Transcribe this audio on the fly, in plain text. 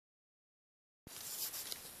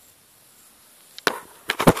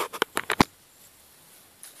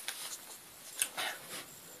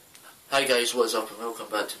Hi guys, what is up and welcome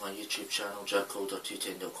back to my YouTube channel,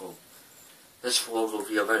 jackholder210.com. This vlog will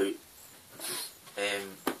be about,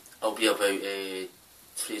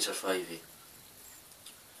 Frazer Fyvie.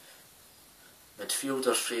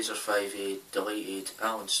 Midfielder Frazer Fyvie delighted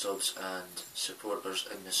Alan Stubbs and supporters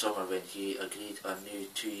in the summer when he agreed a new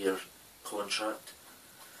 2-year contract.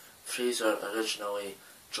 Frazer originally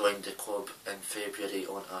joined the club in February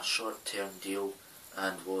on a short-term deal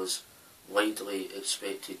and was widely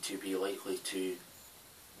expected to be likely to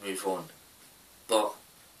move on, but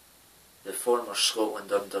the former Scotland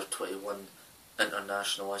under-21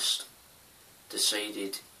 internationalist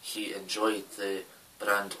decided he enjoyed the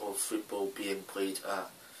brand of football being played at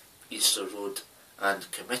Easter Road and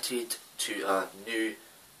committed to a new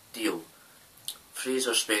deal.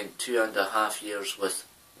 Frazer spent 2.5 years with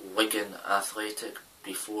Wigan Athletic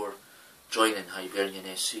before joining Hibernian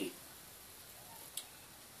SC.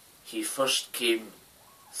 He first came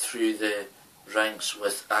through the ranks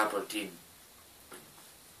with Aberdeen.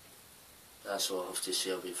 That's all I have to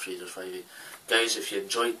say about Frazer Fyvie. Guys, if you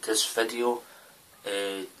enjoyed this video,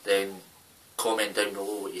 then comment down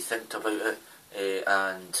below what you think about it,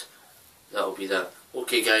 and that'll be that.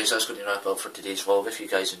 Okay guys, that's going to wrap up for today's vlog. If you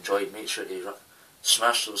guys enjoyed, make sure to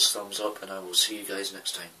smash those thumbs up, and I will see you guys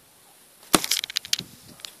next time.